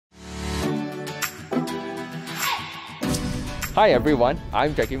Hi everyone,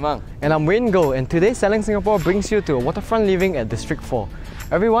 I'm Jackie Mang. And I'm Wayne Goh, and today Selling Singapore brings you to a waterfront living at District 4.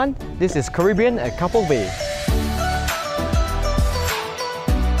 Everyone, this is Caribbean at Keppel Bay.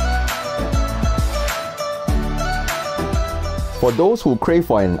 For those who crave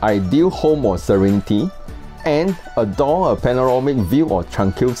for an ideal home of serenity and adore a panoramic view of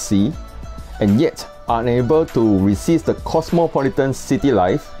tranquil sea, and yet are unable to resist the cosmopolitan city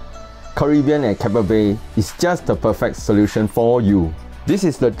life, Caribbean at Keppel Bay is just the perfect solution for you. This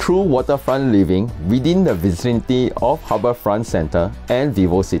is the true waterfront living within the vicinity of Harbourfront Centre and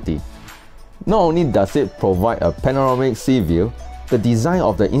VivoCity. Not only does it provide a panoramic sea view, the design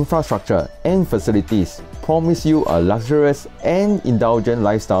of the infrastructure and facilities promise you a luxurious and indulgent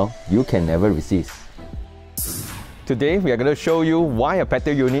lifestyle you can never resist. Today we are going to show you why a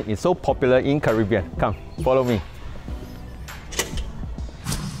patio unit is so popular in Caribbean. Come, follow me.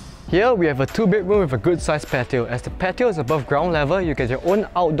 Here we have a 2-bedroom with a good sized patio. As the patio is above ground level, you get your own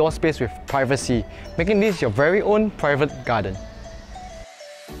outdoor space with privacy, making this your very own private garden.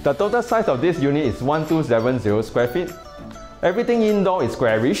 The total size of this unit is 1270 square feet. Everything indoor is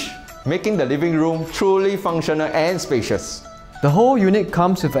squarish, making the living room truly functional and spacious. The whole unit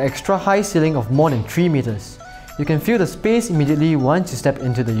comes with an extra high ceiling of more than 3 meters. You can feel the space immediately once you step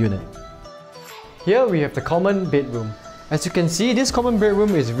into the unit. Here we have the common bedroom. As you can see, this common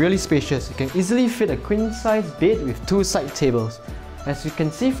bedroom is really spacious. You can easily fit a queen-size bed with 2 side tables. As you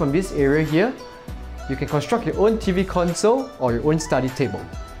can see from this area here, you can construct your own TV console or your own study table.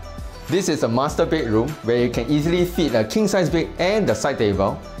 This is a master bedroom where you can easily fit a king-size bed and the side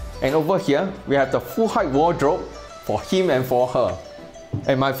table. And over here, we have the full-height wardrobe for him and for her.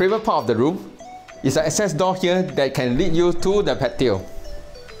 And my favorite part of the room is the access door here that can lead you to the patio.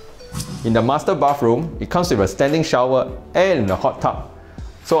 In the master bathroom, it comes with a standing shower and a hot tub.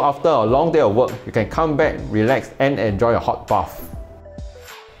 So after a long day of work, you can come back, relax and enjoy a hot bath.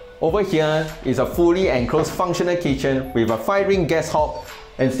 Over here is a fully enclosed functional kitchen with a 5-ring gas hob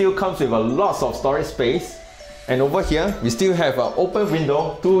and still comes with a lots of storage space. And over here, we still have an open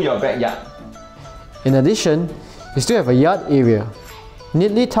window to your backyard. In addition, you still have a yard area.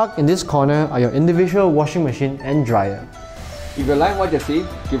 Neatly tucked in this corner are your individual washing machine and dryer. If you like what you see,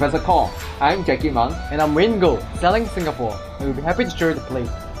 give us a call. I'm Jackie Mang. And I'm Wayne Goh, Selling Singapore, and we'll be happy to show you the place.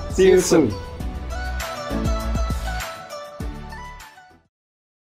 See you soon.